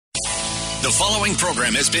The following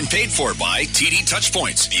program has been paid for by TD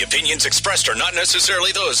Touchpoints. The opinions expressed are not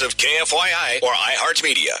necessarily those of KFYI or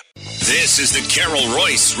iHeartMedia. This is the Carol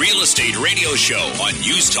Royce Real Estate Radio Show on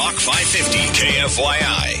News Talk 550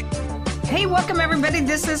 KFYI. Hey, welcome everybody.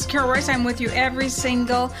 This is Carol Royce. I'm with you every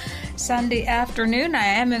single Sunday afternoon. I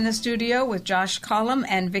am in the studio with Josh Collum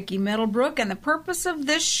and Vicki Middlebrook, and the purpose of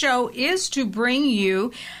this show is to bring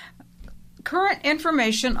you current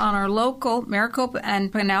information on our local Maricopa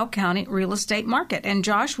and Pinal County real estate market. And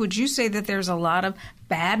Josh, would you say that there's a lot of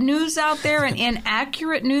bad news out there and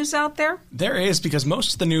inaccurate news out there? There is, because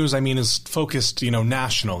most of the news, is focused,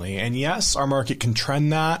 nationally. And yes, our market can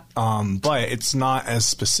trend that, but it's not as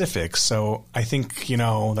specific. So I think,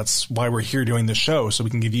 that's why we're here doing this show, so we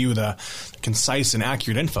can give you the concise and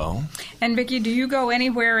accurate info. And Vicki, do you go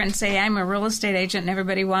anywhere and say, I'm a real estate agent, and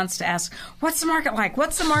everybody wants to ask, what's the market like?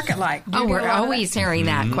 What's the market like? We're always hearing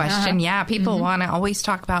that question. Yeah, people want to always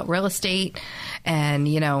talk about real estate and,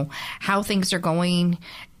 how things are going.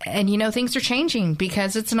 And, things are changing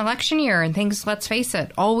because it's an election year and things, let's face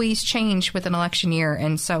it, always change with an election year.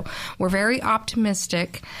 And so we're very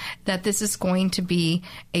optimistic that this is going to be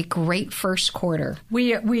a great first quarter.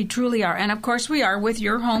 We truly are. And, of course, we are with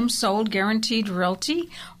Your Home Sold Guaranteed Realty,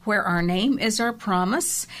 where our name is our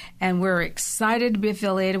promise. And we're excited to be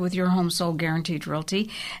affiliated with Your Home Sold Guaranteed Realty.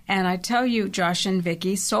 And I tell you, Josh and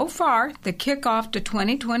Vicki, so far, the kickoff to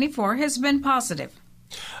 2024 has been positive.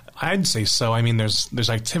 I'd say so. There's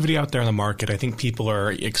activity out there in the market. I think people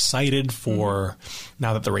are excited for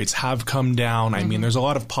now that the rates have come down. There's a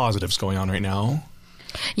lot of positives going on right now.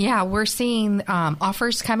 Yeah, we're seeing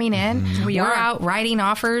offers coming in. We're out writing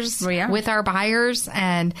offers with our buyers,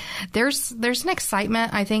 and there's an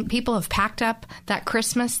excitement. I think people have packed up that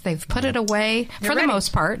Christmas. They've put it away for the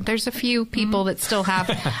most part. There's a few people that still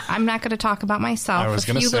have. I'm not going to talk about myself.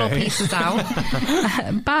 A few little pieces out,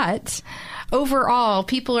 but overall,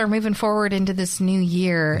 people are moving forward into this new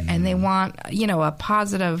year, and they want, a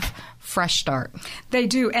positive, fresh start. They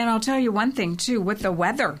do. And I'll tell you one thing, too, with the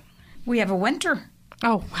weather. We have a winter.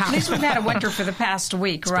 Oh, wow. At least we've had a winter for the past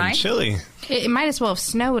week, it's right? Been chilly. It might as well have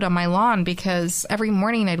snowed on my lawn because every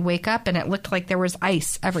morning I'd wake up and it looked like there was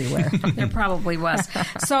ice everywhere. There probably was.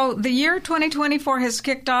 So the year 2024 has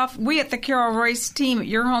kicked off. We at the Carol Royce team at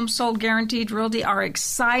Your Home Sold Guaranteed Realty are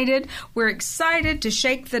excited. We're excited to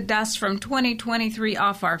shake the dust from 2023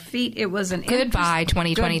 off our feet. It was an Goodbye,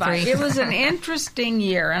 2023. Goodbye. It was an interesting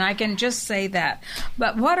year, and I can just say that.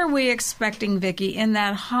 But what are we expecting, Vicki, in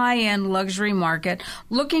that high-end luxury market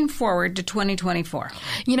looking forward to 2024?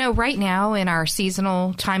 Right now, in our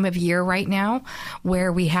seasonal time of year right now,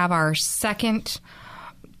 where we have our second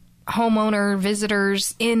homeowner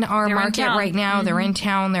visitors in our market right now, they're in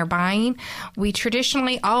town, they're buying, we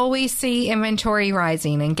traditionally always see inventory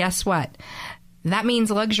rising. And guess what? That means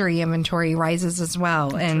luxury inventory rises as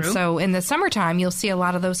well. And so in the summertime, you'll see a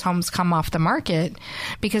lot of those homes come off the market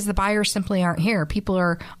because the buyers simply aren't here. People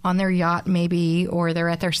are on their yacht maybe, or they're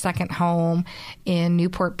at their second home in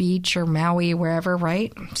Newport Beach or Maui, wherever,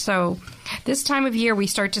 right? So this time of year, we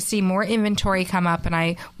start to see more inventory come up, and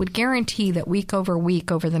I would guarantee that week over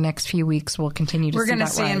the next few weeks, we'll continue to see that rise. We're going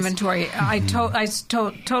to see inventory. I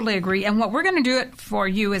totally agree. And what we're going to do it for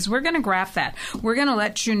you is we're going to graph that. We're going to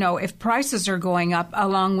let you know if prices are going up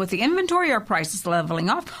along with the inventory, our prices leveling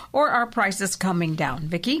off, or our prices coming down.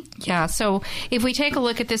 Vicki? Yeah, so if we take a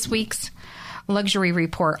look at this week's luxury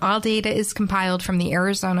report, all data is compiled from the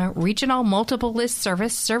Arizona Regional Multiple List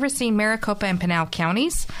Service servicing Maricopa and Pinal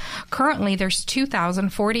counties. Currently, there's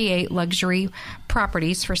 2,048 luxury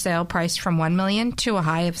properties for sale priced from $1 million to a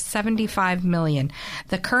high of $75 million.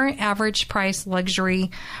 The current average price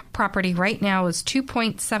luxury property right now is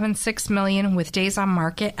 $2.76 million, with days on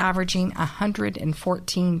market averaging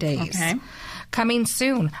 114 days. Okay. Coming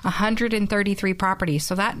soon, 133 properties,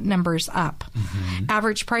 so that number's up.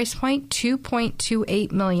 Average price point,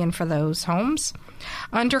 $2.28 million for those homes.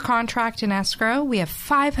 Under contract and escrow, we have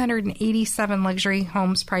 587 luxury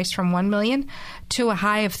homes priced from $1 million to a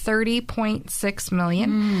high of $30.6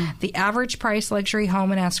 million. The average price luxury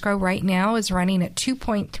home in escrow right now is running at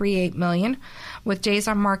 $2.38 million, with days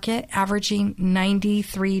on market averaging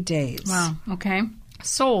 93 days. Wow, okay.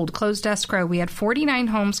 Sold, closed escrow. We had 49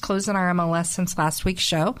 homes closed in our MLS since last week's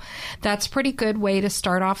show. That's a pretty good way to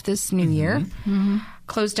start off this new year.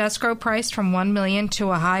 Closed escrow priced from $1 million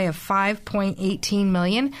to a high of $5.18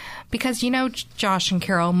 million. Because, Josh and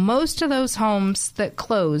Carol, most of those homes that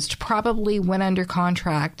closed probably went under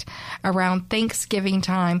contract around Thanksgiving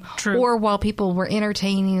time. True. Or while people were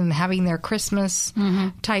entertaining and having their Christmas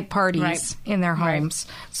type parties in their homes.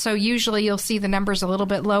 Right. So usually you'll see the numbers a little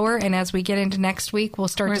bit lower, and as we get into next week, we'll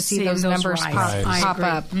start to see those numbers pop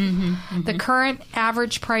up. The current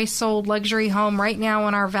average price sold luxury home right now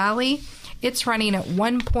in our valley, it's running at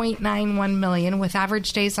 $1.91 million with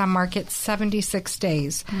average days on market 76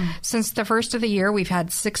 days. Since the first of the year, we've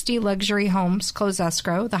had 60 luxury homes close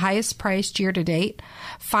escrow, the highest priced year to date,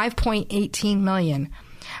 $5.18 million.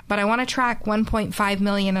 But I want to track $1.5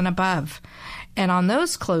 million and above. And on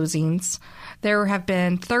those closings, there have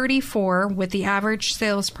been 34 with the average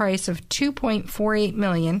sales price of $2.48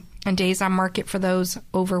 million. And days on market for those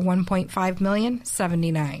over $1.5 million,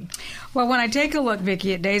 79. Well, when I take a look,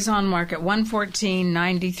 Vicki, at days on market, 114,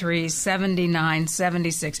 93, 79,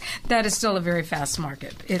 76, that is still a very fast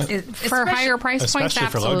market. For higher price points, especially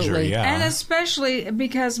absolutely. For luxury, yeah. And especially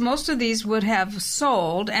because most of these would have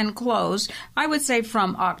sold and closed, I would say,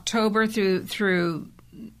 from October through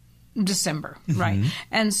December, right?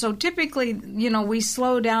 And so typically, we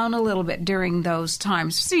slow down a little bit during those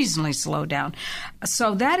times, seasonally slow down.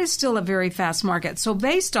 So that is still a very fast market. So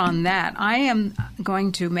based on that, I am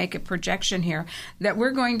going to make a projection here that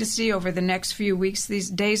we're going to see over the next few weeks these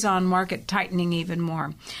days on market tightening even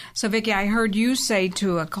more. So Vicki, I heard you say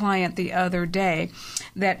to a client the other day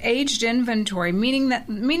that aged inventory, meaning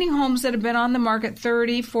homes that have been on the market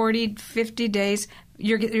 30, 40, 50 days,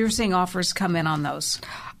 you're seeing offers come in on those.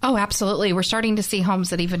 Oh, absolutely. We're starting to see homes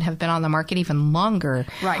that even have been on the market even longer.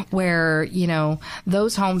 Right. Where,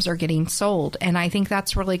 those homes are getting sold. And I think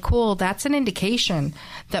that's really cool. That's an indication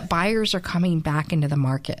that buyers are coming back into the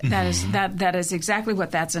market. That is exactly what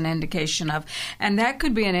that's an indication of. And that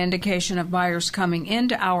could be an indication of buyers coming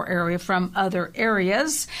into our area from other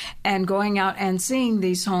areas and going out and seeing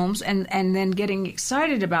these homes and then getting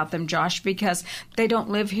excited about them, Josh, because they don't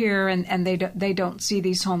live here and they don't see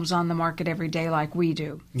these homes on the market every day like we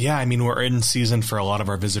do. Yeah, I mean, we're in season for a lot of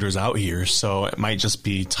our visitors out here, so it might just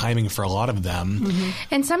be timing for a lot of them.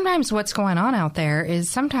 And sometimes what's going on out there is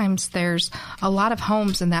sometimes there's a lot of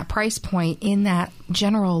homes in that price point in that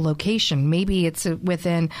general location. Maybe it's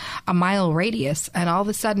within a mile radius, and all of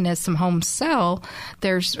a sudden as some homes sell,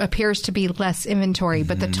 there appears to be less inventory,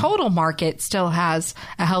 but the total market still has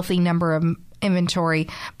a healthy number of inventory,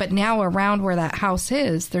 but now around where that house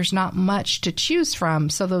is, there's not much to choose from,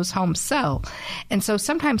 so those homes sell. And so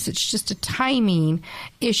sometimes it's just a timing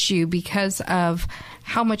issue because of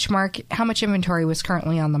how much inventory was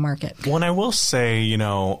currently on the market. Well, and I will say, a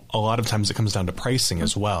lot of times it comes down to pricing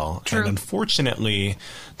as well. True. And unfortunately,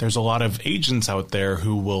 there's a lot of agents out there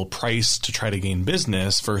who will price to try to gain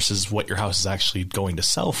business versus what your house is actually going to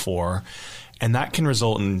sell for. And that can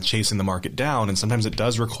result in chasing the market down. And sometimes it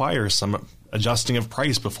does require some adjusting of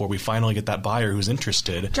price before we finally get that buyer who's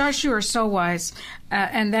interested. Josh, you are so wise.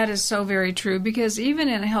 And that is so very true, because even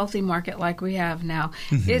in a healthy market like we have now,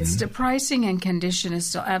 it's the pricing and condition is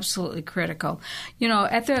still absolutely critical.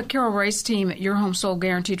 At the Carol Royce team at Your Home Sold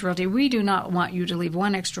Guaranteed Realty, we do not want you to leave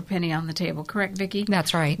one extra penny on the table. Correct, Vicki?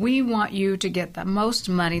 That's right. We want you to get the most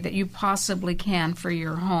money that you possibly can for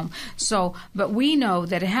your home. But we know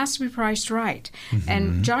that it has to be priced right.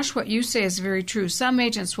 And Josh, what you say is very true. Some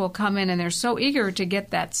agents will come in and they're so eager to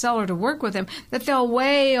get that seller to work with them that they'll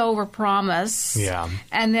way overpromise. Yeah.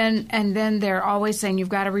 And then they're always saying, you've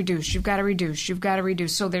got to reduce, you've got to reduce, you've got to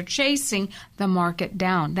reduce. So they're chasing the market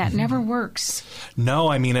down. That never works. No,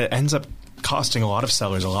 I mean, it ends up costing a lot of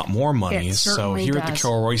sellers a lot more money. It So here does. at the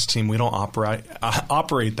Carol Royce team, we don't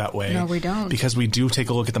operate that way. No, we don't. Because we do take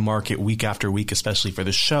a look at the market week after week, especially for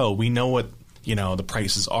the show. We know what, the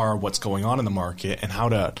prices are, what's going on in the market, and how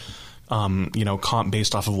to, comp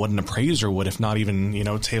based off of what an appraiser would, if not even,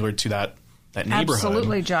 tailored to that neighborhood.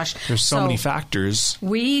 Absolutely, Josh. There's so many factors.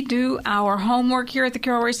 We do our homework here at the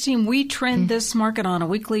Carol Royce team. We trend this market on a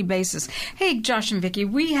weekly basis. Hey, Josh and Vicki,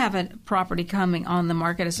 we have a property coming on the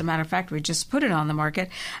market. As a matter of fact, we just put it on the market.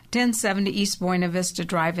 1070 East Buena Vista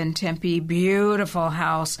Drive in Tempe. Beautiful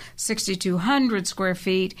house, 6,200 square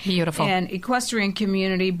feet. Beautiful. And equestrian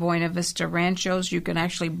community, Buena Vista Ranchos. You can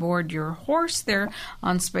actually board your horse there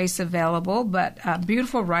on space available, but a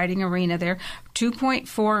beautiful riding arena there.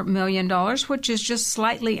 $2.4 million, which is just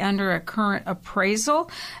slightly under a current appraisal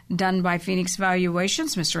done by Phoenix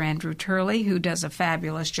Valuations, Mr. Andrew Turley, who does a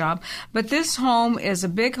fabulous job. But this home is a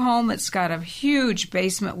big home. It's got a huge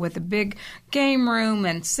basement with a big game room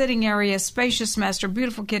and sitting area, spacious master,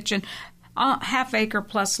 beautiful kitchen. half-acre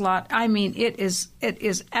plus lot. I mean, it is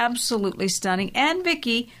absolutely stunning. And,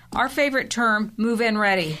 Vicki, our favorite term, move-in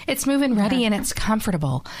ready. It's move-in ready, and it's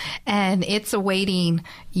comfortable. And it's awaiting,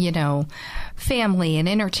 family and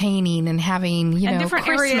entertaining and having, different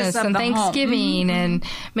Christmas and Thanksgiving and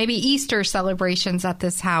maybe Easter celebrations at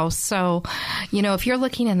this house. So, if you're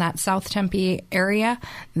looking in that South Tempe area,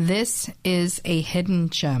 this is a hidden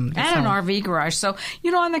gem. And an RV garage. So,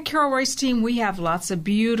 on the Carol Royce team, we have lots of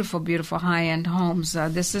beautiful, beautiful high-end homes.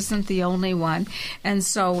 This isn't the only one. And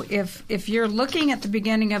so if you're looking at the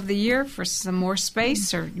beginning of the year for some more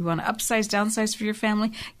space or you want to upsize, downsize for your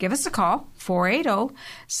family, give us a call,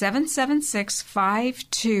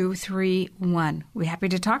 480-776-5231. We're happy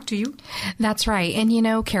to talk to you. That's right. And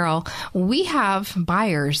Carol, we have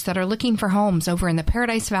buyers that are looking for homes over in the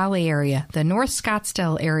Paradise Valley area, the North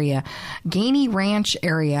Scottsdale area, Gainey Ranch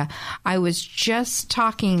area. I was just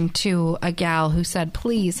talking to a gal who said,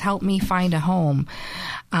 please help me find a home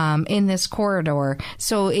in this corridor.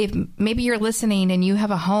 So if maybe you're listening and you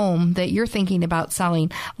have a home that you're thinking about selling,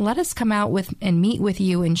 let us come out and meet with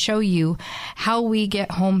you and show you how we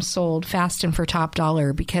get homes sold fast and for top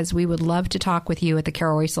dollar, because we would love to talk with you at the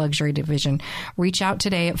Carol Royce Luxury Division. Reach out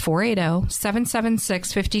today at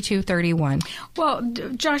 480-776-5231. Well,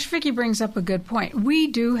 Josh, Vicki brings up a good point. We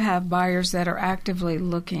do have buyers that are actively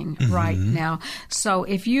looking right now. So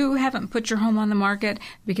if you haven't put your home on the market,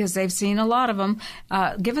 because they've seen a lot of them,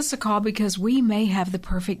 give us a call, because we may have the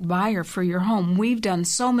perfect buyer for your home. We've done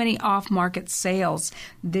so many off-market sales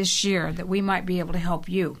this year that we might be able to help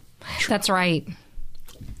you. That's right.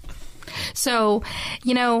 So,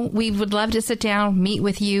 we would love to sit down, meet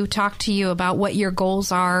with you, talk to you about what your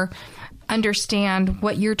goals are, understand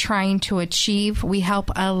what you're trying to achieve. We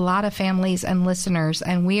help a lot of families and listeners,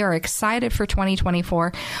 and we are excited for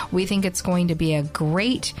 2024. We think it's going to be a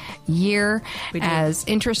great year as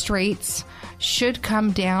interest rates should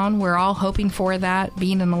come down. We're all hoping for that,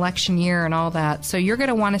 being an election year and all that. So you're going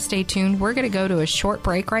to want to stay tuned. We're going to go to a short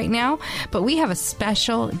break right now, but we have a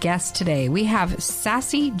special guest today. We have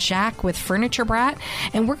Sassy Jack with Furniture Brat,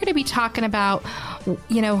 and we're going to be talking about,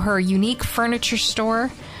 her unique furniture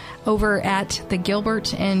store over at the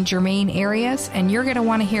Gilbert and Germain areas, and you're going to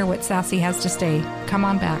want to hear what Sassy has to say. Come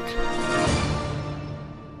on back.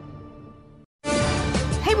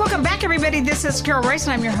 Welcome back, everybody. This is Carol Royce,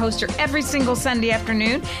 and I'm your host here every single Sunday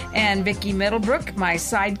afternoon. And Vicki Middlebrook, my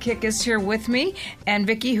sidekick, is here with me. And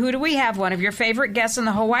Vicki, who do we have? One of your favorite guests in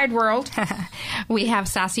the whole wide world. We have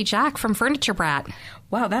Sassy Jack from Furniture Brat.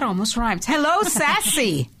 Wow, that almost rhymes. Hello,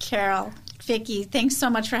 Sassy. Carol, Vicki, thanks so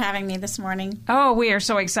much for having me this morning. Oh, we are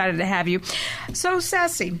so excited to have you. So,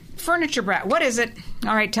 Sassy, Furniture Brat, what is it?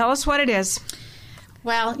 All right, tell us what it is.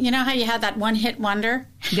 Well, you know how you had that one-hit wonder?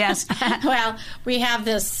 Yes. Well, we have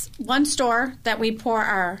this one store that we pour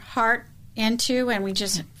our heart into, and we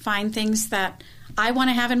just find things that I want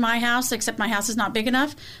to have in my house, except my house is not big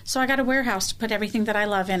enough, so I got a warehouse to put everything that I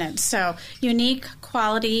love in it. So unique,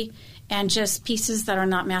 quality, and just pieces that are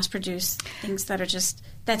not mass-produced, things that are just,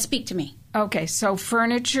 that speak to me. Okay, so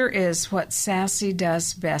furniture is what Sassy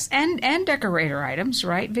does best. And decorator items,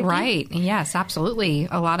 right, Vicki? Right, yes, absolutely.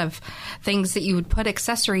 A lot of things that you would put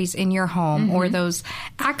accessories in your home, or those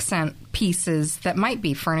accent pieces that might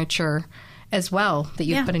be furniture as well that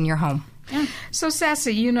you put in your home. Yeah. So,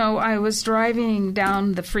 Sassy, I was driving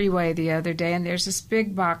down the freeway the other day, and there's this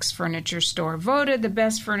big box furniture store, voted the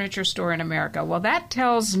best furniture store in America. Well, that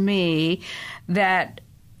tells me that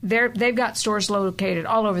they've got stores located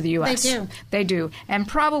all over the U.S. They do. And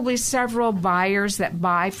probably several buyers that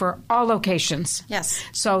buy for all locations. Yes.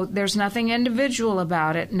 So there's nothing individual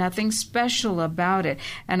about it, nothing special about it.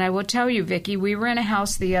 And I will tell you, Vicki, we were in a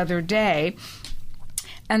house the other day,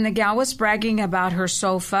 and the gal was bragging about her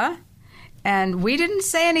sofa. And we didn't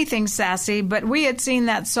say anything, Sassy, but we had seen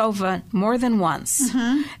that sofa more than once.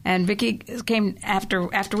 And Vicki came after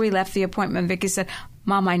we left the appointment. Vicki said,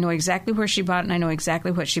 Mom, I know exactly where she bought it, and I know exactly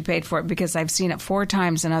what she paid for it, because I've seen it 4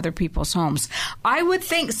 times in other people's homes. I would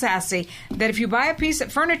think, Sassy, that if you buy a piece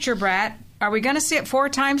at Furniture Brat, are we going to see it 4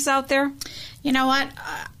 times out there? You know what?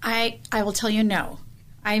 I will tell you no.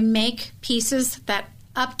 I make pieces that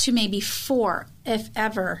up to maybe 4, if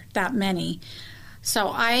ever that many.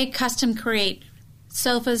 So I custom create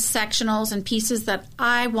sofas, sectionals, and pieces that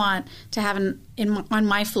I want to have in on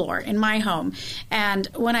my floor, in my home. And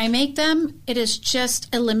when I make them, it is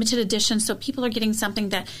just a limited edition, so people are getting something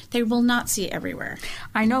that they will not see everywhere.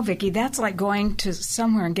 I know, Vicki, that's like going to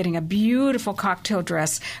somewhere and getting a beautiful cocktail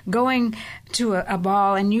dress, going to a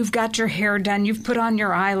ball, and you've got your hair done, you've put on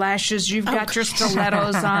your eyelashes, you've got your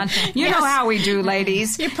stilettos on. You know how we do,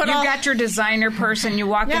 ladies. You've got your designer person, you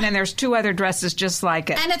walk in and there's 2 other dresses just like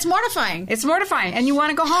it. And it's mortifying. It's mortifying, and you want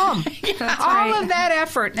to go home. All of that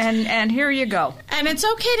effort, and here you go. And it's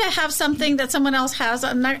okay to have something that someone else has.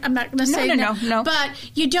 I'm not going to say no. But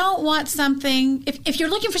you don't want something, if you're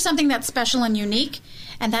looking for something that's special and unique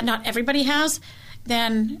and that not everybody has,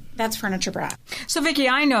 then that's Furniture Brat. So, Vicki,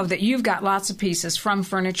 I know that you've got lots of pieces from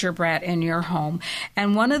Furniture Brat in your home.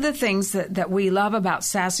 And one of the things that we love about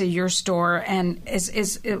Sassy, your store, and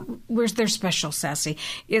where's their special, Sassy?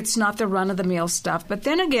 It's not the run-of-the-mill stuff. But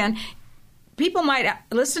then again, people might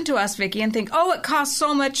listen to us, Vicki, and think, oh, it costs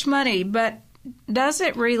so much money. But does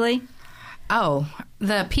it really? Oh,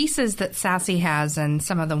 the pieces that Sassy has and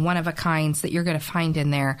some of the one-of-a-kinds that you're going to find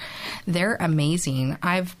in there, they're amazing.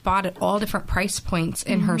 I've bought at all different price points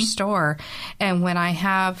in her store. And when I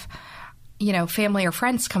have, family or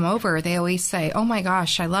friends come over, they always say, oh my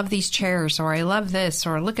gosh, I love these chairs, or I love this,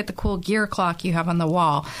 or look at the cool gear clock you have on the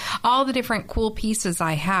wall. All the different cool pieces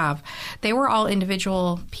I have, they were all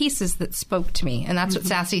individual pieces that spoke to me. And that's what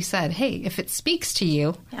Sassy said. Hey, if it speaks to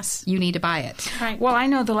you, yes, you need to buy it. Right. Well, I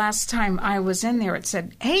know the last time I was in there, it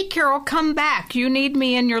said, hey, Carol, come back. You need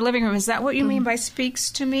me in your living room. Is that what you mean by speaks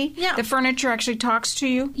to me? Yeah. The furniture actually talks to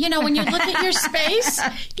you? When you look at your space,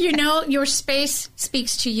 your space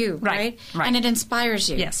speaks to you, right? Right. And it inspires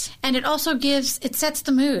you. Yes. And it also it sets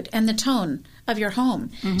the mood and the tone of your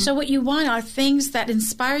home. So what you want are things that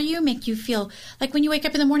inspire you, make you feel like when you wake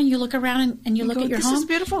up in the morning, you look around and you look at your home. This is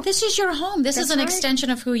beautiful. This is your home. This is an right. extension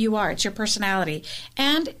of who you are. It's your personality.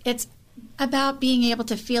 And it's about being able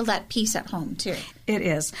to feel that peace at home, too. It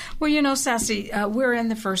is. Well, Sassy, we're in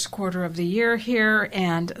the first quarter of the year here,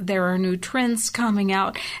 and there are new trends coming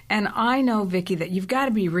out. And I know, Vicki, that you've got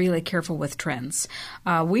to be really careful with trends.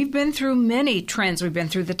 We've been through many trends. We've been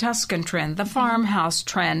through the Tuscan trend, the farmhouse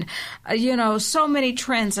trend, so many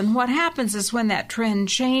trends. And what happens is when that trend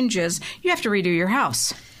changes, you have to redo your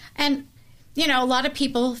house. And, a lot of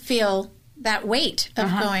people feel that weight of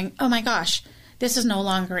going, oh, my gosh, this is no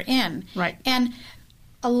longer in. Right. And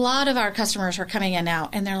a lot of our customers are coming in now,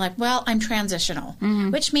 and they're like, well, I'm transitional,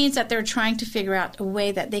 which means that they're trying to figure out a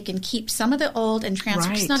way that they can keep some of the old and transfer,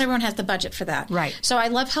 because not everyone has the budget for that. Right. So I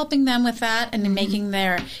love helping them with that and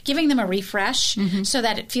giving them a refresh so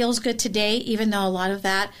that it feels good today, even though a lot of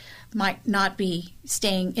that might not be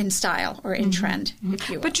staying in style or in trend, if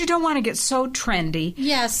you will. But you don't want to get so trendy.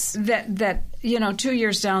 Yes. That 2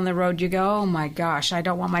 years down the road, you go, oh, my gosh, I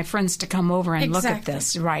don't want my friends to come over and look at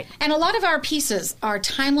this. Right. And a lot of our pieces are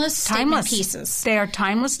timeless statement pieces. They are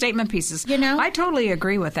timeless statement pieces. I totally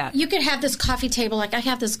agree with that. You could have this coffee table, like I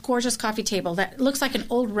have this gorgeous coffee table that looks like an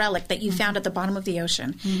old relic that you found at the bottom of the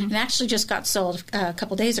ocean. And actually just got sold a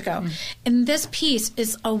couple days ago. And this piece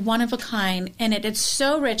is a one-of-a-kind, and it's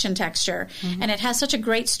so rich in texture, and it has such a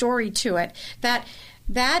great story to it that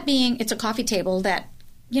being it's a coffee table that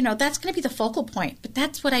that's going to be the focal point. But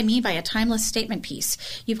that's what I mean by a timeless statement piece.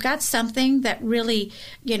 You've got something that really,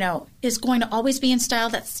 is going to always be in style.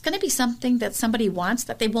 That's going to be something that somebody wants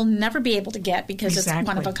that they will never be able to get because it's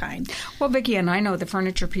one of a kind. Well, Vicki, and I know the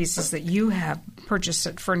furniture pieces that you have purchased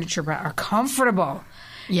at Furniture Brat are comfortable.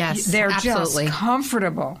 Yes, they're absolutely. Just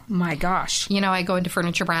comfortable. My gosh. I go into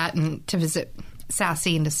Furniture Brat and to visit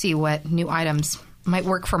Sassy and to see what new items might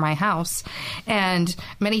work for my house. And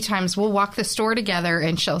many times we'll walk the store together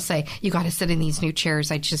and she'll say, you got to sit in these new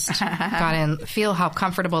chairs. I just got to feel how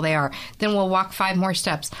comfortable they are. Then we'll walk 5 more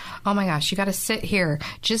steps. Oh my gosh, you got to sit here.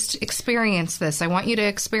 Just experience this. I want you to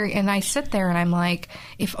experience. And I sit there and I'm like,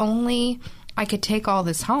 if only I could take all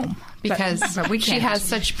this home, because she has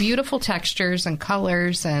such beautiful textures and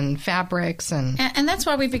colors and fabrics. And that's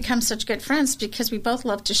why we've become such good friends, because we both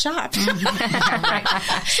love to shop. Right.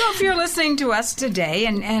 So if you're listening to us today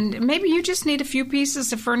and maybe you just need a few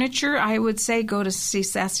pieces of furniture, I would say go to see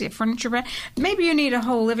Sassy at Furniture Brat. Maybe you need a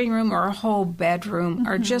whole living room or a whole bedroom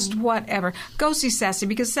or just whatever. Go see Sassy,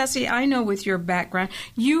 because Sassy, I know with your background,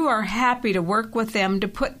 you are happy to work with them to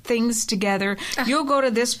put things together. You'll go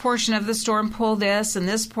to this portion of the store and pull this and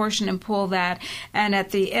this portion and pull that, and at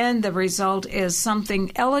the end the result is something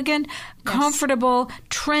elegant, comfortable,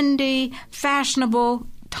 trendy, fashionable,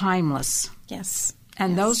 timeless. Yes.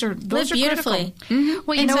 And those are beautifully. Critical.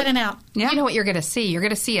 Well, you know, inside and out. Yeah. You know what you're going to see? You're going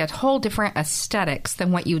to see a whole different aesthetics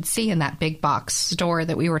than what you would see in that big box store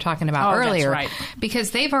that we were talking about earlier. That's right.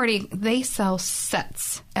 Because they sell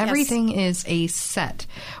sets. Everything is a set.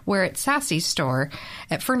 Where at Sassy's store,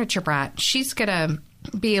 at Furniture Brat, she's going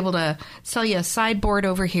to be able to sell you a sideboard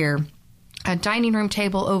over here, a dining room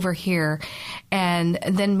table over here, and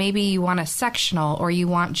then maybe you want a sectional or you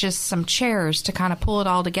want just some chairs to kind of pull it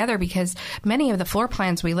all together, because many of the floor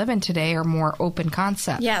plans we live in today are more open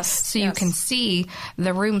concept. Yes. So you can see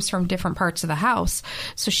the rooms from different parts of the house.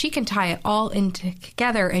 So she can tie it all in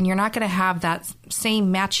together, and you're not going to have that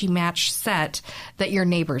same matchy-match set that your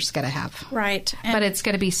neighbor's going to have. Right. And but it's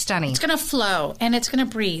going to be stunning. it's going to flow, and it's going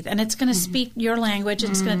to breathe, and it's going to speak your language,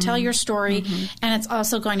 and it's going to tell your story, and it's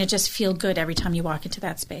also going to just feel good every time you walk into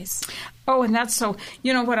that space. Oh, and that's so,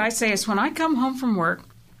 you know, what I say is when I come home from work,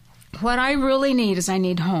 what I really need is I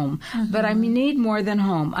need home. But I need more than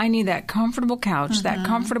home. I need that comfortable couch, that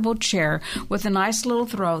comfortable chair with a nice little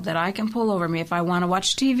throw that I can pull over me if I want to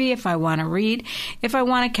watch TV, if I want to read, if I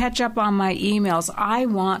want to catch up on my emails. I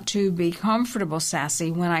want to be comfortable,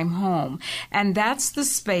 Sassy, when I'm home. And that's the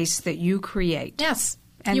space that you create. Yes.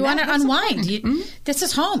 And you want to that's unwind. This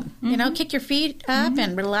is home. You know, kick your feet up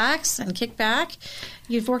and relax and kick back.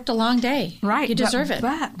 You've worked a long day. Right. You deserve it.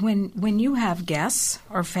 But when you have guests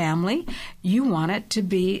or family, you want it to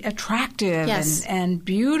be attractive and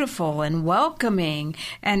beautiful and welcoming.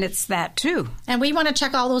 And it's that, too. And we want to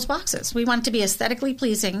check all those boxes. We want it to be aesthetically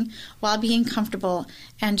pleasing while being comfortable.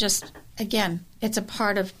 And just, again, it's a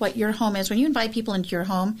part of what your home is. When you invite people into your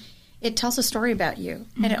home, it tells a story about you.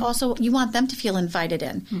 And it also, you want them to feel invited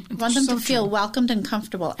in. You want them to feel welcomed and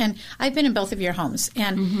comfortable. And I've been in both of your homes.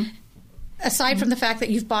 And aside from the fact that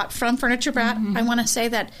you've bought from Furniture Brat, I want to say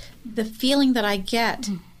that the feeling that I get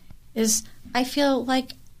is I feel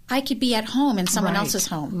like I could be at home in someone else's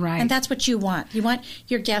home. Right. And that's what you want. You want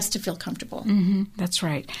your guests to feel comfortable. That's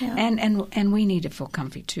right. Yeah. And we need to feel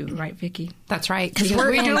comfy, too. Right, Vicki? That's right. Because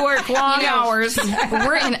We do work long hours.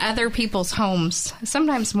 We're in other people's homes,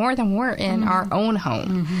 sometimes more than we're in our own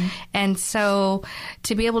home. And so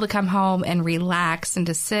to be able to come home and relax and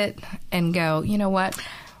to sit and go, you know what?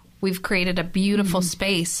 We've created a beautiful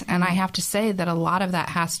space, and I have to say that a lot of that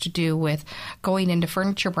has to do with going into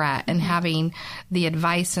Furniture Brat and having the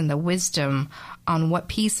advice and the wisdom on what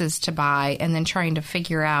pieces to buy, and then trying to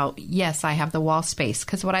figure out, yes, I have the wall space.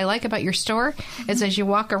 Because what I like about your store is as you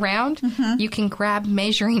walk around, you can grab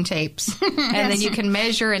measuring tapes, and then you can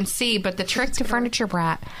measure and see. But the trick to Furniture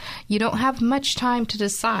Brat, you don't have much time to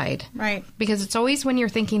decide. Right. Because it's always when you're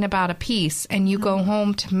thinking about a piece and you go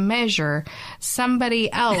home to measure,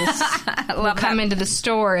 somebody else will come into the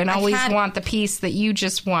store and always want the piece that you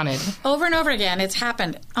just wanted. Over and over again, it's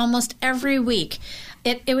happened almost every week.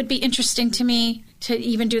 It would be interesting to me to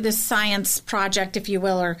even do this science project, if you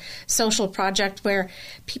will, or social project where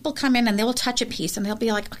people come in and they will touch a piece and they'll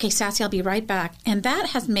be like, okay, Sassy, I'll be right back. And that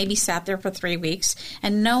has maybe sat there for 3 weeks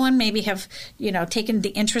and no one maybe have, taken the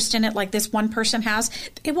interest in it like this one person has.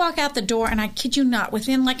 They walk out the door and I kid you not,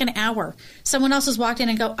 within like an hour, someone else has walked in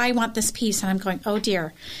and go, I want this piece. And I'm going, oh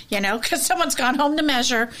dear, because someone's gone home to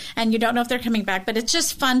measure and you don't know if they're coming back. But it's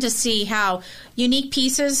just fun to see how unique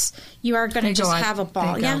pieces, you are going to just have a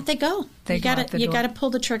ball. They go. You got to pull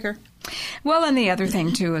the trigger. Well, and the other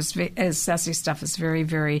thing too is Sassy stuff is very,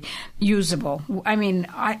 very usable. I mean,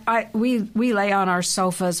 we lay on our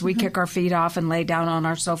sofas, we kick our feet off and lay down on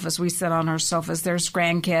our sofas. We sit on our sofas. There's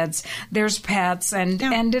grandkids, there's pets, and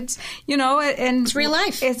it's and it's real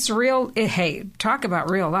life. It's real. Hey, talk about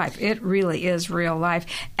real life. It really is real life,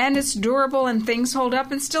 and it's durable, and things hold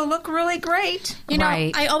up and still look really great.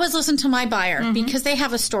 I always listen to my buyer because they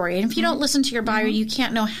have a story, and if you don't listen to your buyer, you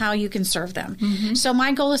can't know how you can serve them. So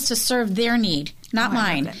my goal is to serve their need, not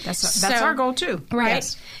mine. That's our goal too. Right.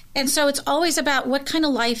 Yes. And so it's always about what kind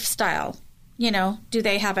of lifestyle, do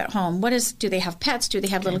they have at home? Do they have pets? Do they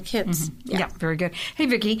have little kids? Yeah, very good. Hey,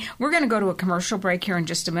 Vicki, we're going to go to a commercial break here in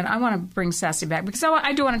just a minute. I want to bring Sassy back because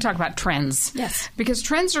I do want to talk about trends. Yes. Because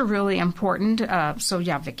trends are really important. So,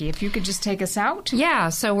 Vicki, if you could just take us out. Yeah,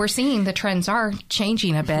 so we're seeing the trends are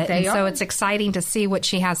changing a bit. So it's exciting to see what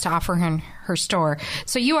she has to offer in her store.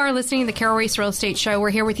 So you are listening to the Carol Royce Real Estate Show. We're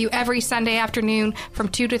here with you every Sunday afternoon from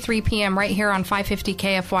 2 to 3 p.m. right here on 550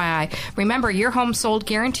 KFYI. Remember, your home sold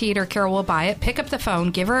guaranteed or Carol will buy it. Pick up the phone.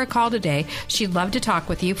 Give her a call today. She'd love to talk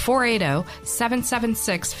with you.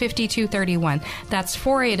 480-776-5231. That's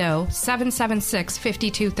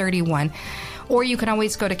 480-776-5231. Or you can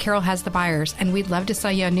always go to Carol Has the Buyers, and we'd love to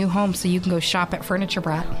sell you a new home so you can go shop at Furniture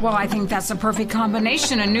Brat. Well, I think that's a perfect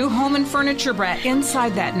combination, a new home and Furniture Brat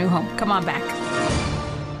inside that new home. Come on back.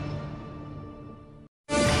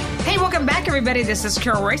 everybody. This is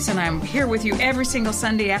Carol Royce, and I'm here with you every single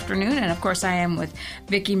Sunday afternoon. And, of course, I am with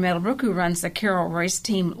Vicki Middlebrook, who runs the Carol Royce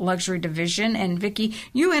Team Luxury Division. And, Vicki,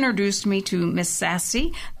 you introduced me to Miss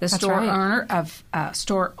Sassy, the store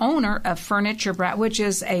owner of Furniture Brat, which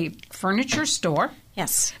is a furniture store.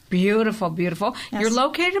 Yes. Beautiful, beautiful. Yes. You're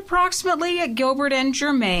located approximately at Gilbert and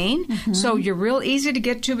Germain, so you're real easy to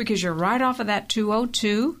get to because you're right off of that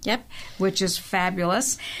 202. Yep. Which is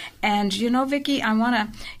fabulous. And, you know, Vicki, I want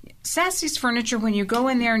to... Sassy's Furniture, when you go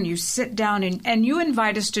in there and you sit down, and you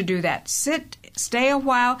invite us to do that. Stay a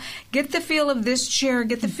while, get the feel of this chair,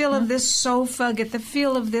 get the feel of this sofa, get the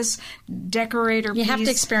feel of this decorator piece. You have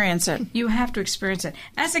to experience it. You have to experience it.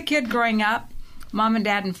 As a kid growing up, Mom and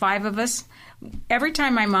Dad and 5 of us, every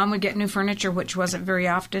time my mom would get new furniture, which wasn't very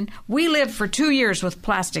often, we lived for 2 years with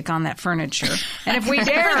plastic on that furniture. And if we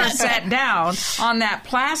dare sat down on that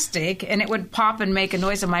plastic, and it would pop and make a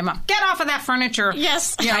noise, and my mom, get off of that furniture.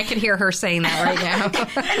 Yes. Yeah, I could hear her saying that right now.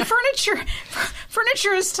 And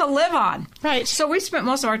furniture is to live on. Right. So we spent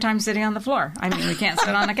most of our time sitting on the floor. I mean, we can't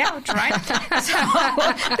sit on the couch, right? So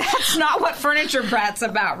that's not what Furniture Brat's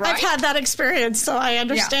about, right? I've had that experience, so I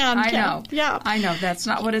understand. Yeah, I know. Yeah. I know. That's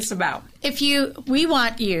not what it's about. We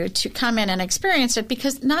want you to come in and experience it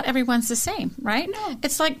because not everyone's the same, right? No.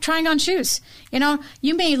 It's like trying on shoes. You know,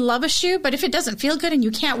 you may love a shoe, but if it doesn't feel good and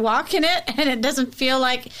you can't walk in it and it doesn't feel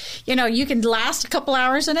like, you know, you can last a couple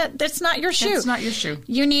hours in it, that's not your shoe. It's not your shoe.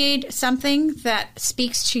 You need something that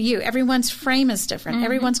speaks to you. Everyone's frame is different.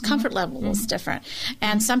 Everyone's comfort level is different.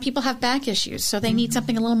 And some people have back issues, so they need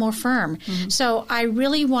something a little more firm. So I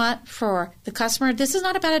really want for the customer, this is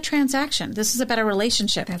not about a transaction. This is about a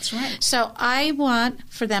relationship. That's right. So I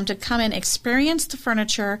want for them to come and experience the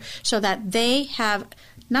furniture so that they have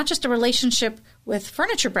not just a relationship with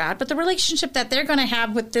Furniture Brat, but the relationship that they're going to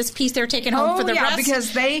have with this piece they're taking home for the rest.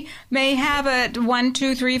 Because they may have it 1,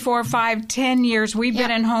 2, 3, 4, 5, 10 years. We've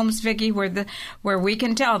been in homes, Vicki, where we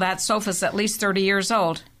can tell that sofa's at least 30 years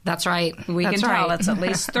old. That's right. We can tell it's at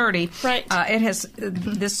least 30. Right.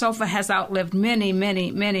 This sofa has outlived many, many,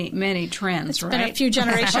 many, many trends, It's right? been a few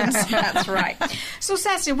generations. That's right. So,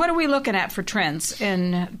 Sassy, what are we looking at for trends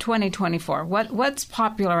in 2024? What's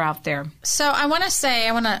popular out there? So I want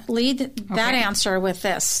to lead that answer with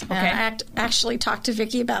this. Okay. And I actually talked to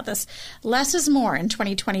Vicki about this. Less is more in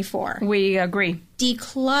 2024. We agree.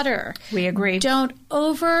 Declutter. We agree. Don't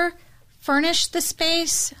over furnish the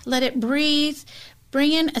space. Let it breathe.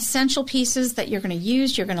 Bring in essential pieces that you're going to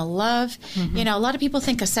use, you're going to love. You know, a lot of people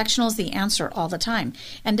think a sectional is the answer all the time.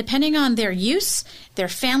 And depending on their use, their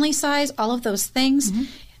family size, all of those things,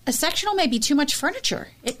 a sectional may be too much furniture.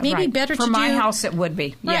 It may be better to do... For my house, it would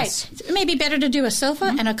be, yes. Right. It may be better to do a sofa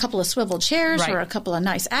and a couple of swivel chairs or a couple of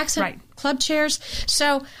nice accent club chairs.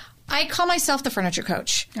 So I call myself the furniture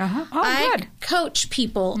coach. Oh, good. I coach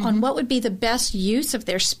people on what would be the best use of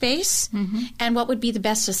their space and what would be the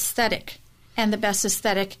best aesthetic. And the best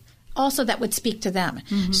aesthetic also that would speak to them.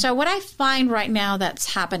 So what I find right now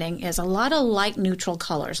that's happening is a lot of light neutral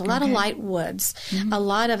colors, a lot of light woods, a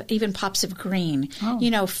lot of even pops of green,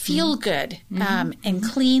 you know, feel good and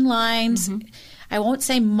clean lines. I won't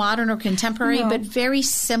say modern or contemporary, but very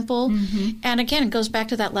simple. And again, it goes back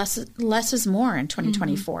to that less is more in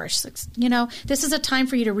 2024. You know, this is a time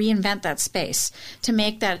for you to reinvent that space, to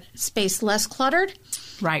make that space less cluttered.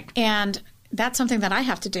 Right. And that's something that I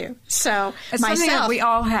have to do. So it's something that we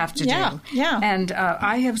all have to do. Yeah. And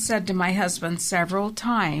I have said to my husband several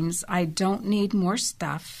times, I don't need more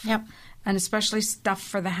stuff. Yep. And especially stuff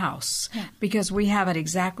for the house, because we have it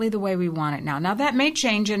exactly the way we want it now. Now, that may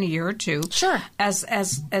change in a year or two. Sure. As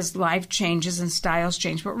life changes and styles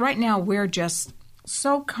change. But right now, we're just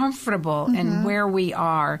so comfortable in where we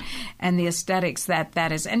are and the aesthetics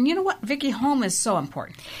that is. And you know what, Vicki, home is so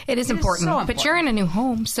important. It is important. So important. But you're in a new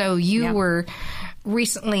home, so you were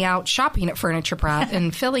recently out shopping at Furniture Brat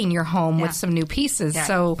and filling your home with some new pieces.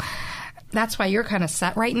 So that's why you're kind of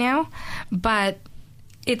set right now. But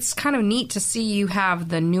it's kind of neat to see you have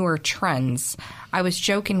the newer trends. I was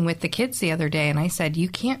joking with the kids the other day, and I said, you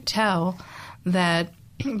can't tell that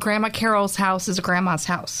Grandma Carol's house is Grandma's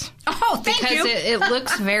house. Oh, thank you. Because it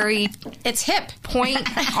looks very... It's hip. Point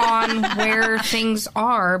on where things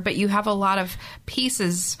are, but you have a lot of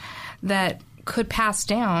pieces that could pass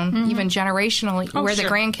down, even generationally, where the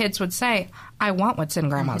grandkids would say, I want what's in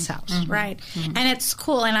Grandma's house. Right. And it's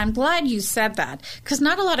cool. And I'm glad you said that, because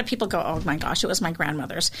not a lot of people go, oh, my gosh, it was my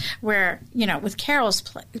grandmother's. Where, with Carol's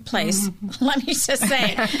place, let me just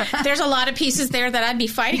say, there's a lot of pieces there that I'd be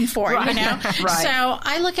fighting for, Right. So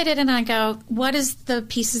I look at it and I go, what is the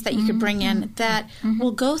pieces that you could bring in that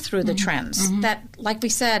will go through the trends? That, like we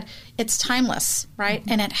said, it's timeless, right?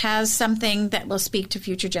 And it has something that will speak to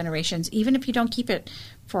future generations, even if you don't keep it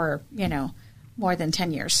for, more than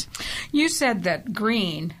 10 years. You said that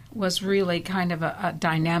green was really kind of a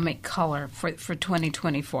dynamic color for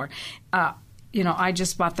 2024. I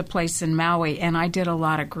just bought the place in Maui, and I did a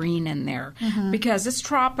lot of green in there because it's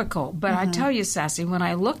tropical. But I tell you, Sassy, when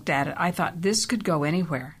I looked at it, I thought this could go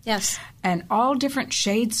anywhere. Yes. And all different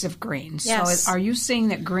shades of green. Yes. So are you seeing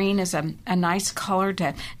that green is a nice color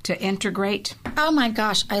to integrate? Oh, my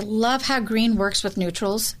gosh. I love how green works with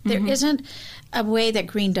neutrals. There isn't a way that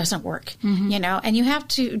green doesn't work, and you have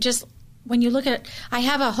to just... When you look at it, I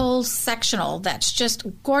have a whole sectional that's just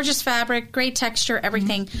gorgeous fabric, great texture,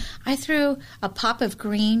 everything. I threw a pop of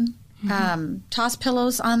green toss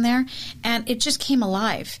pillows on there, and it just came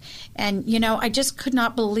alive. And, I just could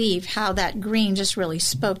not believe how that green just really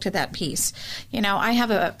spoke to that piece. I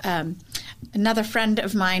have another friend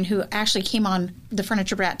of mine who actually came on the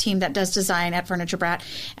Furniture Brat team that does design at Furniture Brat,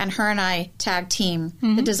 and her and I tag team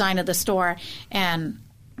the design of the store. And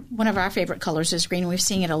one of our favorite colors is green. We're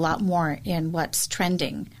seeing it a lot more in what's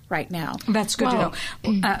trending right now. That's good to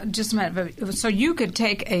know. Just a minute. So you could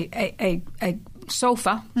take a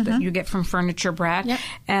sofa that you get from Furniture Brat,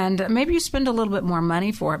 and maybe you spend a little bit more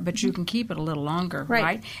money for it, but you can keep it a little longer,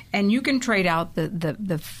 right? And you can trade out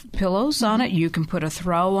the pillows on it. You can put a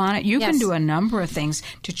throw on it. You can do a number of things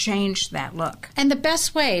to change that look. And the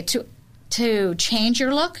best way to change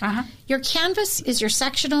your look, your canvas is your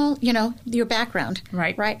sectional, your background.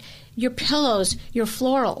 Right. Your pillows, your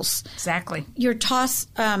florals. Exactly. Your toss,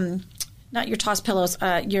 not your toss pillows,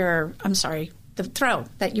 the throw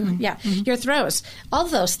that you, your throws. All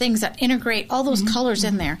those things that integrate all those colors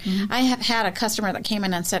in there. I have had a customer that came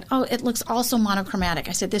in and said, oh, it looks also monochromatic.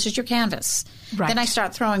 I said, this is your canvas. Right. Then I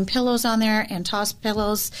start throwing pillows on there and toss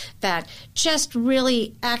pillows that just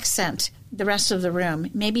really accent the rest of the room.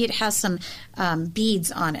 Maybe it has some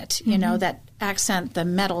beads on it, that accent the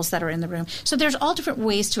metals that are in the room. So there's all different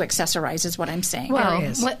ways to accessorize is what I'm saying.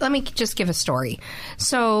 Well, let me just give a story.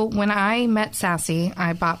 So when I met Sassy,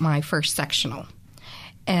 I bought my first sectional.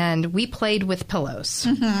 And we played with pillows.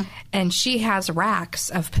 And she has racks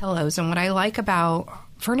of pillows. And what I like about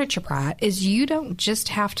Furniture Brat is you don't just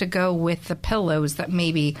have to go with the pillows that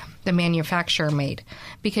maybe the manufacturer made,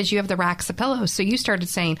 because you have the racks of pillows. So you started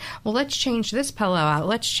saying, well, let's change this pillow out.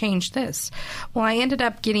 Let's change this. Well, I ended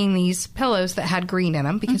up getting these pillows that had green in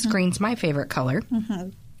them because green's my favorite color.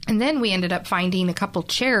 And then we ended up finding a couple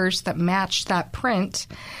chairs that matched that print.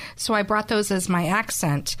 So I brought those as my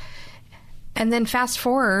accent. And then fast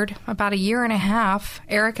forward about a year and a half,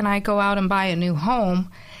 Eric and I go out and buy a new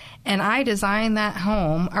home. And I designed that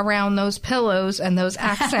home around those pillows and those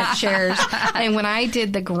accent chairs. And when I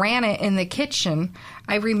did the granite in the kitchen,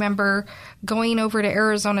 I remember going over to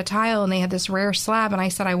Arizona Tile, and they had this rare slab, and I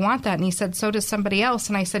said, I want that. And he said, so does somebody else.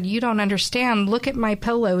 And I said, you don't understand. Look at my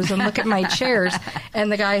pillows and look at my chairs.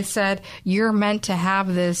 And the guy said, you're meant to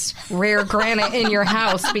have this rare granite in your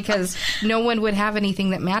house because no one would have anything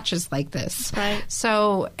that matches like this. Right.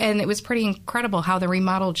 So, and it was pretty incredible how the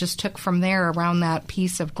remodel just took from there around that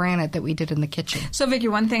piece of granite that we did in the kitchen. So, Vicki,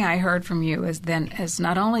 one thing I heard from you is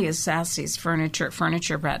not only is Sassy's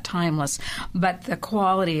Furniture Brat timeless, but the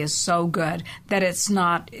quality is so good that it's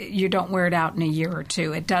not, you don't wear it out in a year or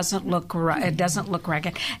two. It doesn't look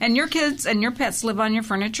ragged. And your kids and your pets live on your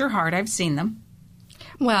furniture hard. I've seen them.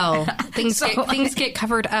 Well, things get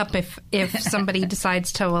covered up if somebody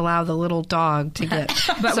decides to allow the little dog to get.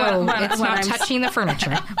 But it's not touching the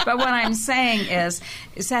furniture. But what I'm saying is,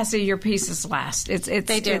 Sassy, your pieces last.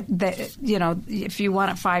 They do. If you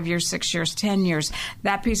want it 5 years, 6 years, 10 years,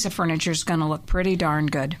 that piece of furniture is going to look pretty darn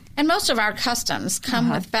good. And most of our customs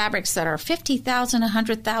come with fabrics that are 50,000,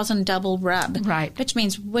 100,000 double rub. Right. Which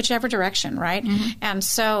means whichever direction, right? And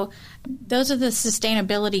so those are the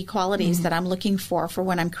sustainability qualities that I'm looking for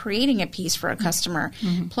when I'm creating a piece for a customer.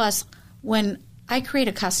 Plus, when I create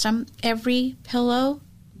a custom, every pillow,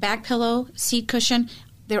 back pillow, seat cushion,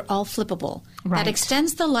 they're all flippable. Right. That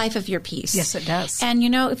extends the life of your piece. Yes, it does. And,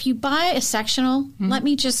 if you buy a sectional, let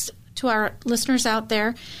me just, to our listeners out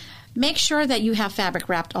there, make sure that you have fabric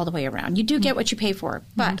wrapped all the way around. You do get what you pay for,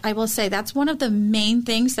 but I will say that's one of the main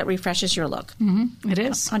things that refreshes your look. It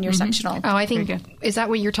is. On your sectional. Oh, I think, is that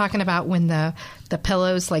what you're talking about when the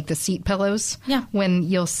pillows, like the seat pillows? Yeah. When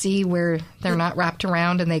you'll see where they're not wrapped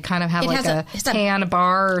around and they kind of have like a tan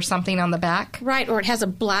bar or something on the back? Right, or it has a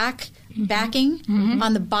black backing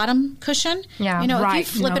on the bottom cushion. Yeah,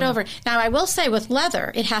 if you flip it over. Now, I will say with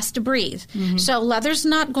leather, it has to breathe. So leather's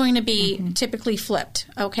not going to be typically flipped,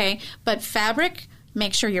 okay? But fabric,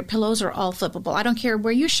 make sure your pillows are all flippable. I don't care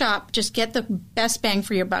where you shop, just get the best bang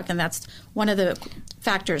for your buck, and that's one of the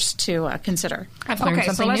factors to consider. I've learned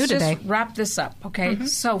something new today. So let's just wrap this up, okay?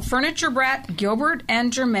 So Furniture Brat, Gilbert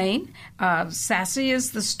and Jermaine. Sassy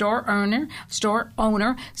is the store owner.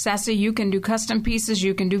 Sassy, you can do custom pieces.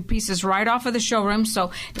 You can do pieces right off of the showroom.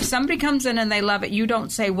 So if somebody comes in and they love it, you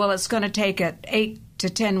don't say, well, it's going to take 8 to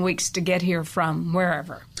 10 weeks to get here from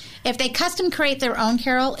wherever. If they custom create their own,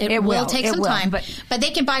 Carol, it will take some time, but they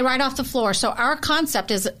can buy right off the floor. So our concept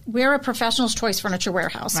is we're a professional's choice furniture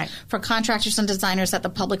warehouse for contractors and designers that the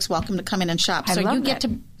public's welcome to come in and shop. So you get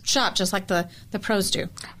to shop just like the pros do.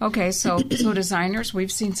 Okay, so designers,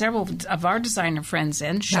 we've seen several of our designer friends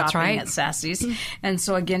in shopping at Sassy's. And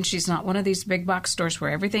so again, she's not one of these big box stores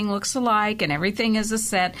where everything looks alike and everything is a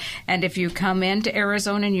set. And if you come into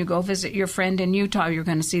Arizona and you go visit your friend in Utah, you're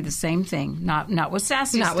going to see the same thing. Not with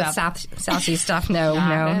Sassy stuff. Not with Sassy stuff. No,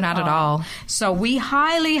 not at all. So we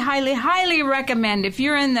highly, highly, highly recommend if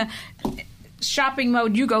you're in the shopping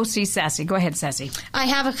mode, you go see Sassy. Go ahead, Sassy. I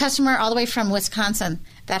have a customer all the way from Wisconsin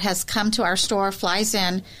that has come to our store, flies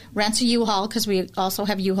in, rents a U-Haul, because we also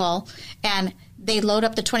have U-Haul, and they load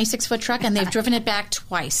up the 26-foot truck, and they've driven it back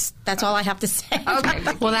twice. That's all I have to say. Okay.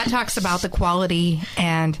 Well, that talks about the quality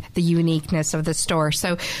and the uniqueness of the store.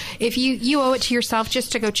 So if you owe it to yourself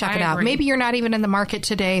just to go check it out. Maybe you're not even in the market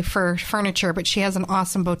today for furniture, but she has an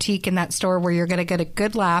awesome boutique in that store where you're going to get a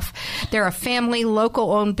good laugh. They're a family,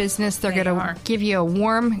 local-owned business. They're going to give you a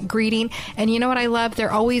warm greeting. And you know what I love?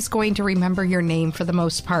 They're always going to remember your name for the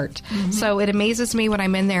most part. So it amazes me when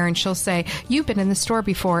I'm in there and she'll say, you've been in the store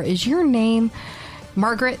before. Is your name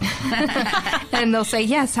Margaret? And they'll say,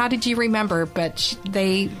 yes, how did you remember? But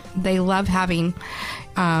they love having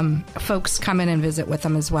folks come in and visit with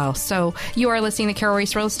them as well. So you are listening to Carol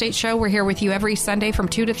Royce Real Estate Show. We're here with you every Sunday from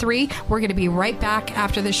 2 to 3. We're going to be right back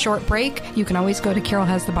after this short break. You can always go to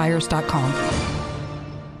carolhasthebuyers.com.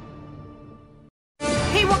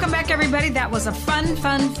 Welcome back, everybody. That was a fun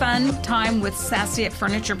time with Sassy at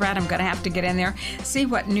Furniture Brat. I'm going to have to get in there, see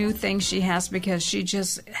what new things she has, because she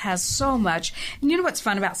just has so much. And you know what's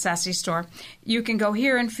fun about Sassy's store? You can go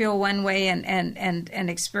here and feel one way and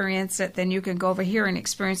experience it. Then you can go over here and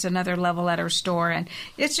experience another level at her store. And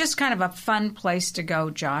it's just kind of a fun place to go,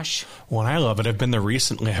 Josh. Well, I love it. I've been there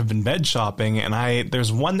recently. I've been bed shopping, and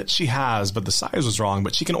there's one that she has, but the size was wrong.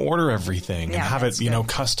 But she can order everything and have it,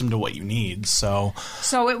 custom to what you need. So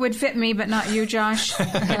it would fit me, but not you, Josh. It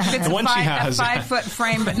fits the one she has. A 5-foot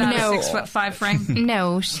frame, but not a 6'5" frame.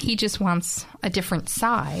 No, he just wants a different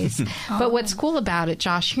size. But what's cool about it,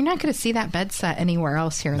 Josh, you're not going to see that bed set anywhere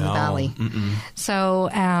else here in the Valley. So,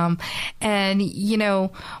 and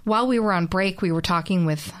while we were on break, we were talking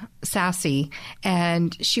with Sassy,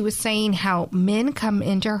 and she was saying how men come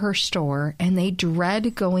into her store and they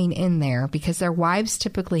dread going in there because their wives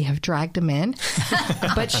typically have dragged them in.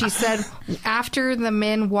 But she said after the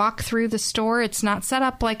men walk through the store, it's not set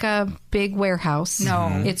up like a big warehouse.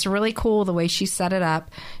 No. It's really cool the way she set it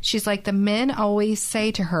up. She's like, the men always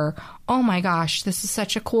say to her, oh my gosh, this is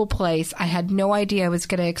such a cool place. I had no idea I was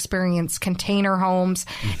going to experience container homes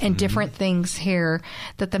and different things here,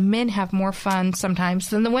 that the men have more fun sometimes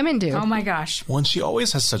than the women do. Oh my gosh. Well, and she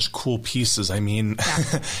always has such cool pieces. I mean,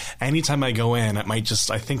 anytime I go in, I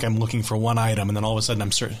think I'm looking for one item, and then all of a sudden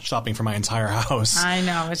I'm shopping for my entire house. I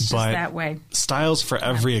know, it's just that way. Styles for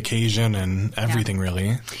every occasion and everything,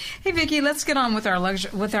 really. Hey, Vicki, let's get on with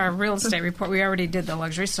our real estate report. We already did the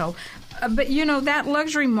luxury, so... but, that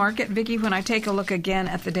luxury market, Vicki, when I take a look again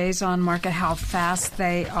at the days on market, how fast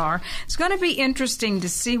they are, it's going to be interesting to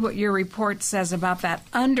see what your report says about that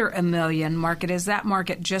under $1 million market. Is that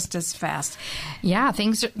market just as fast? Yeah,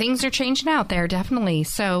 things are changing out there, definitely.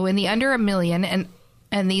 So in the under $1 million,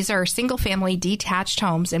 and these are single-family detached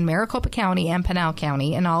homes in Maricopa County and Pinal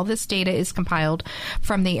County, and all this data is compiled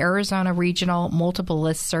from the Arizona Regional Multiple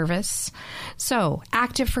List Service. So,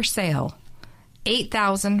 active for sale.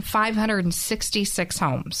 8,566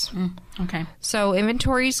 homes. Okay. So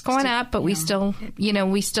inventory's going up, but we still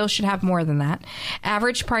should have more than that.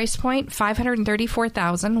 Average price point,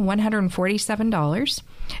 $534,147.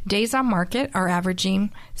 Days on market are averaging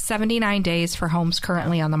 79 days for homes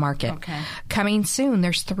currently on the market. Okay. Coming soon,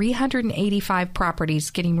 there's 385 properties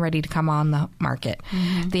getting ready to come on the market.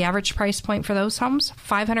 The average price point for those homes,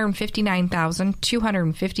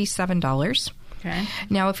 $559,257. Okay.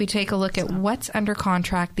 Now, if you take a look at what's under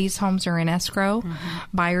contract, these homes are in escrow.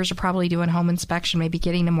 Buyers are probably doing home inspection, maybe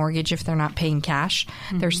getting a mortgage if they're not paying cash.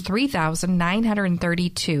 There's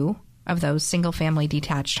 3,932 of those single-family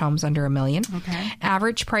detached homes under $1 million. Okay.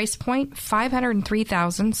 Average price point,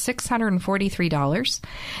 $503,643.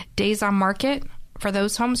 Days on market for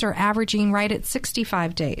those homes are averaging right at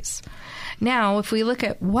 65 days. Now, if we look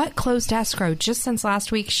at what closed escrow just since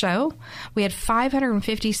last week's show, we had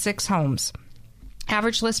 556 homes.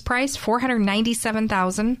 Average list price,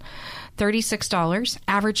 $497,036.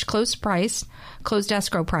 Average closed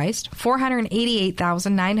escrow price,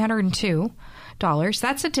 $488,902.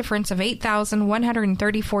 That's a difference of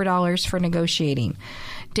 $8,134 for negotiating.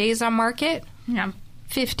 Days on market,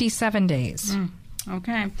 57 days.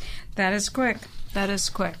 Okay. That is quick. That is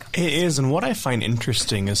quick. It is, and what I find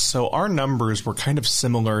interesting is, so our numbers were kind of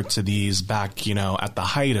similar to these back, at the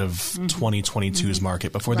height of 2022's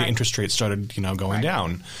market before the interest rates started, going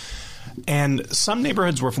down. And some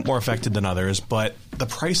neighborhoods were more affected than others, but the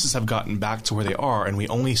prices have gotten back to where they are, and we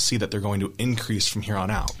only see that they're going to increase from here on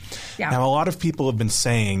out. Yeah. Now, a lot of people have been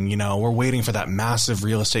saying, we're waiting for that massive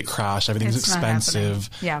real estate crash. Everything's expensive.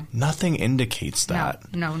 Yeah. Nothing indicates that.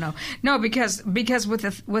 No, because with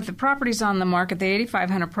the properties on the market, the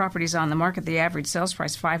 8,500 properties on the market, the average sales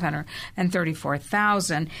price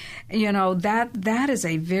 $534,000. That is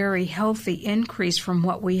a very healthy increase from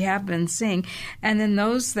what we have been seeing. And then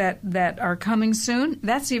those that are coming soon,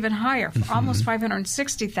 that's even higher, almost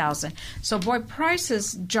 $560,000. So, boy,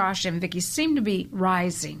 prices, Josh and Vicki, seem to be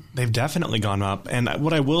rising. They've definitely gone up. And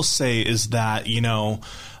what I will say is that,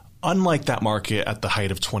 unlike that market at the height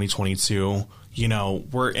of 2022,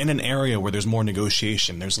 we're in an area where there's more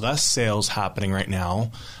negotiation. There's less sales happening right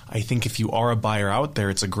now. I think if you are a buyer out there,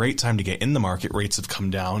 it's a great time to get in the market. Rates have come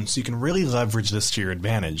down, so you can really leverage this to your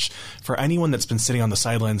advantage. For anyone that's been sitting on the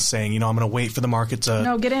sidelines saying, I'm going to wait for the market to...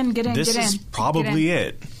 No, get in. This is probably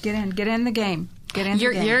it. Get in the game.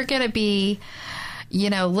 You're going to be...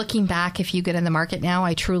 looking back, if you get in the market now,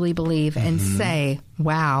 I truly believe and say,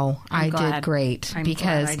 wow, I did great.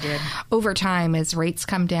 Because over time, as rates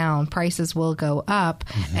come down, prices will go up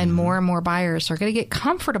and more buyers are going to get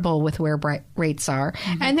comfortable with where rates are.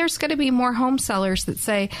 And there's going to be more home sellers that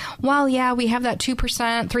say, well, yeah, we have that 2%,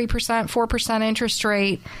 3%, 4% interest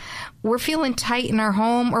rate. We're feeling tight in our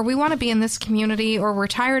home, or we want to be in this community, or we're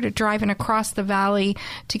tired of driving across the valley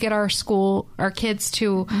to get our kids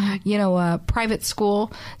to, a private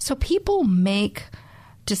school. So people make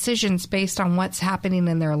decisions based on what's happening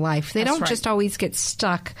in their life. They don't just always get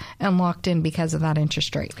stuck and locked in because of that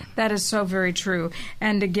interest rate. That is so very true.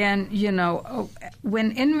 And again,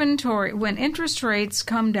 when interest rates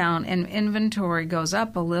come down and inventory goes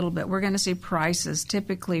up a little bit, we're going to see prices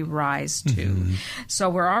typically rise too. So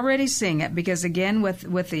we're already seeing it because again,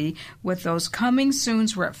 with those coming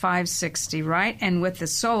soons, we're at $560, right? And with the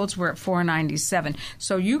solds, we're at $497.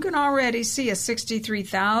 So you can already see a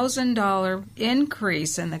 $63,000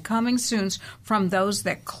 increase in the coming soons from those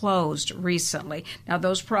that closed recently. Now,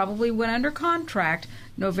 those probably went under contract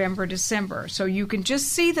November, December. So you can just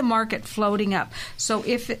see the market floating up. So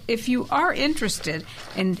if you are interested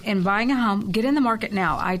in buying a home, get in the market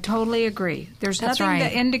now. I totally agree. There's nothing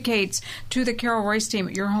that indicates to the Carol Royce team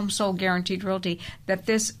at Your Home Sold Guaranteed Realty that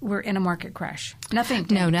we're in a market crash. Nothing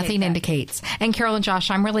indicates. And Carol and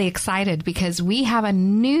Josh, I'm really excited because we have a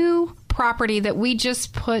new property that we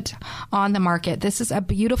just put on the market. This is a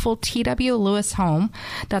beautiful T.W. Lewis home.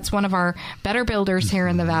 That's one of our better builders here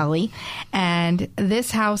in the Valley. And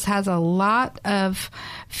this house has a lot of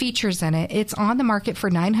features in it. It's on the market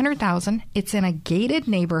for $900,000. It's in a gated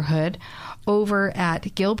neighborhood over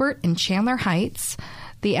at Gilbert and Chandler Heights.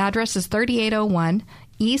 The address is 3801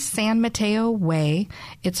 East San Mateo Way.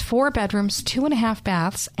 It's 4 bedrooms, 2.5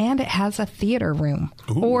 baths, and it has a theater room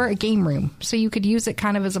or a game room. So you could use it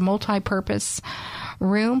kind of as a multi-purpose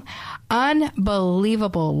room.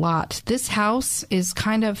 Unbelievable lot. This house is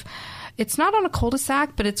it's not on a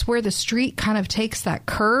cul-de-sac, but it's where the street kind of takes that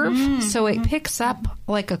curve. So it picks up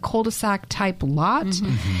like a cul-de-sac type lot.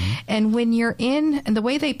 And when you're in, and the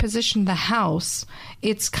way they positioned the house,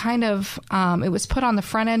 it's kind of, it was put on the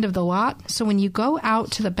front end of the lot. So when you go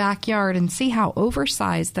out to the backyard and see how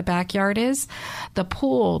oversized the backyard is, the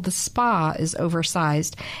pool, the spa is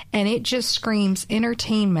oversized. And it just screams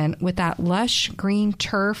entertainment with that lush green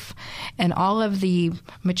turf and all of the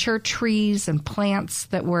mature trees and plants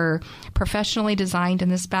that were professionally designed in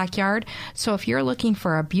this backyard. So if you're looking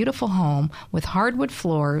for a beautiful home with hardwood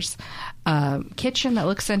floors, a kitchen that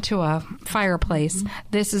looks into a fireplace,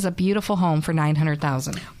 this is a beautiful home for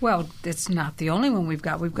 $900,000. Well, it's not the only one we've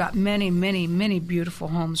got. We've got many, many, many beautiful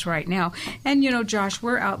homes right now. And, Josh,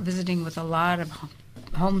 we're out visiting with a lot of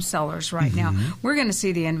home sellers right now. We're going to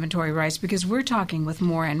see the inventory rise because we're talking with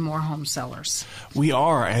more and more home sellers. We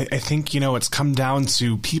are. I think, it's come down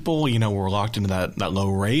to people, were locked into that low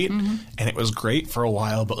rate, and it was great for a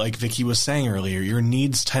while. But like Vicki was saying earlier, your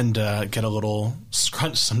needs tend to get a little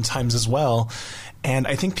scrunched sometimes as well. And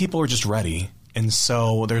I think people are just ready. And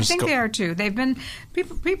so there's... I think they are too. They've been...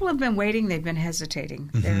 People have been waiting. They've been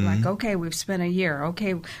hesitating. They're like, okay, we've spent a year.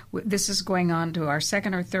 Okay, this is going on to our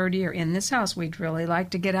second or third year in this house. We'd really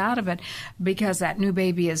like to get out of it because that new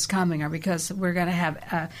baby is coming or because we're going to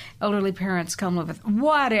have elderly parents come live with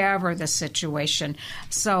whatever the situation.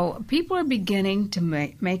 So people are beginning to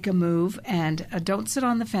make a move, and don't sit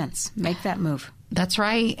on the fence. Make that move. That's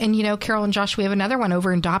right. And, Carol and Josh, we have another one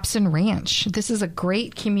over in Dobson Ranch. This is a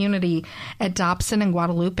great community at Dobson and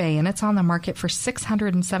Guadalupe, and it's on the market for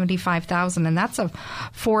 $675,000. And that's a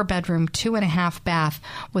 4-bedroom, 2.5 bath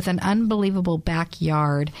with an unbelievable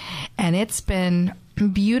backyard. And it's been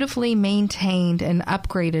beautifully maintained and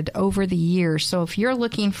upgraded over the years. So if you're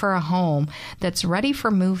looking for a home that's ready for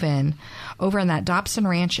move-in over in that Dobson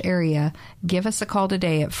Ranch area, give us a call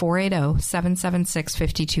today at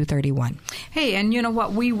 480-776-5231. Hey, and you know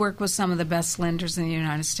what? We work with some of the best lenders in the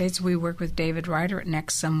United States. We work with David Ryder at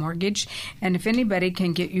Nexa Mortgage. And if anybody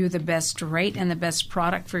can get you the best rate and the best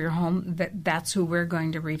product for your home, that's who we're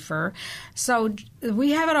going to refer. So we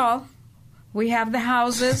have it all. We have the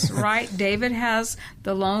houses, right? David has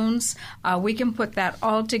the loans. We can put that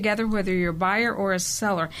all together, whether you're a buyer or a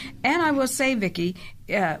seller. And I will say, Vicki,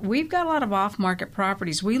 we've got a lot of off-market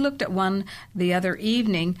properties. We looked at one the other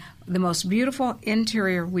evening, the most beautiful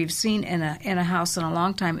interior we've seen in a house in a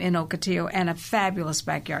long time in Ocotillo, and a fabulous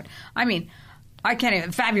backyard. I mean, I can't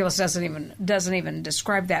even. Fabulous doesn't even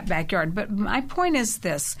describe that backyard. But my point is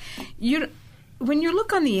this: when you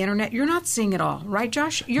look on the internet, you're not seeing it all, right,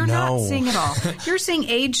 Josh? You're not seeing it all. You're seeing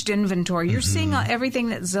aged inventory. You're seeing everything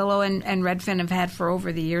that Zillow and Redfin have had for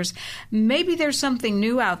over the years. Maybe there's something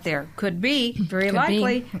new out there. Could be, very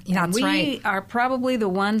likely. That's right. We are probably the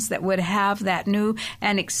ones that would have that new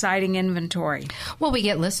and exciting inventory. Well, we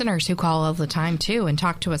get listeners who call all the time, too, and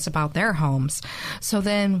talk to us about their homes. So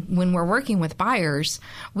then when we're working with buyers,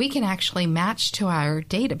 we can actually match to our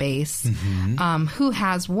database who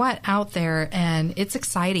has what out there, and it's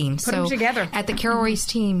exciting. Put them together. At the Carol Royce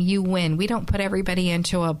team, you win. We don't put everybody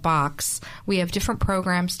into a box. We have different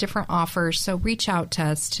programs, different offers. So reach out to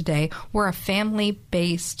us today. We're a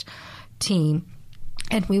family-based team,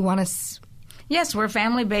 and we want to... Yes, we're a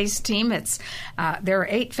family-based team. It's there are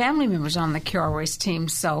 8 family members on the Carol Royce team.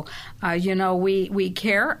 So, we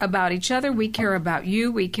care about each other. We care about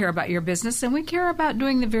you. We care about your business. And we care about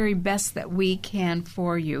doing the very best that we can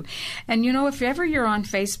for you. And, if ever you're on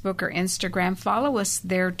Facebook or Instagram, follow us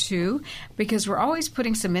there, too, because we're always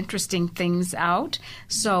putting some interesting things out.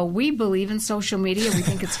 So we believe in social media. We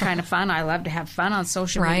think it's kind of fun. I love to have fun on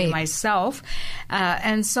social media myself.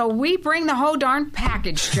 And so we bring the whole darn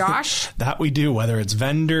package, Josh. That we do. Whether it's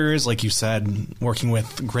vendors, like you said, working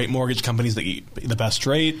with great mortgage companies that get the best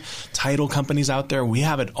rate, title companies out there, we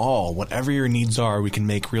have it all. Whatever your needs are, we can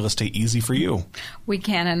make real estate easy for you. We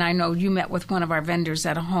can, and I know you met with one of our vendors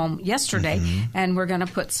at a home yesterday, and we're going to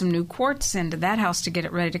put some new quartz into that house to get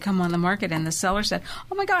it ready to come on the market, and the seller said,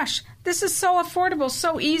 oh my gosh, this is so affordable,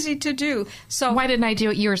 so easy to do. So why didn't I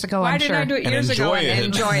do it years ago? Why didn't I do it years ago and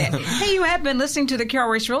enjoy it? Hey, you have been listening to the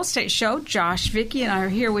Carol Royce Real Estate Show. Josh, Vicki, and I are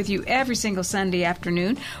here with you every single Sunday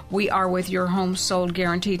afternoon. We are with your home sold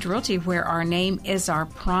guaranteed realty, where our name is our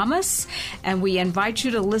promise. And we invite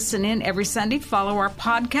you to listen in every Sunday. Follow our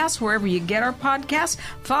podcast wherever you get our podcasts.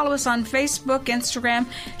 Follow us on Facebook, Instagram.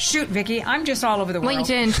 Shoot, Vicki, I'm just all over the world.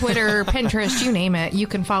 LinkedIn, Twitter, Pinterest, you name it. You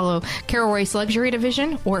can follow Carol Royce Luxury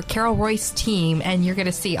Division or Carol Royce Team, and you're going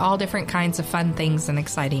to see all different kinds of fun things and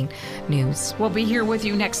exciting news. We'll be here with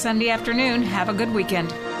you next Sunday afternoon. Have a good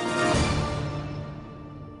weekend.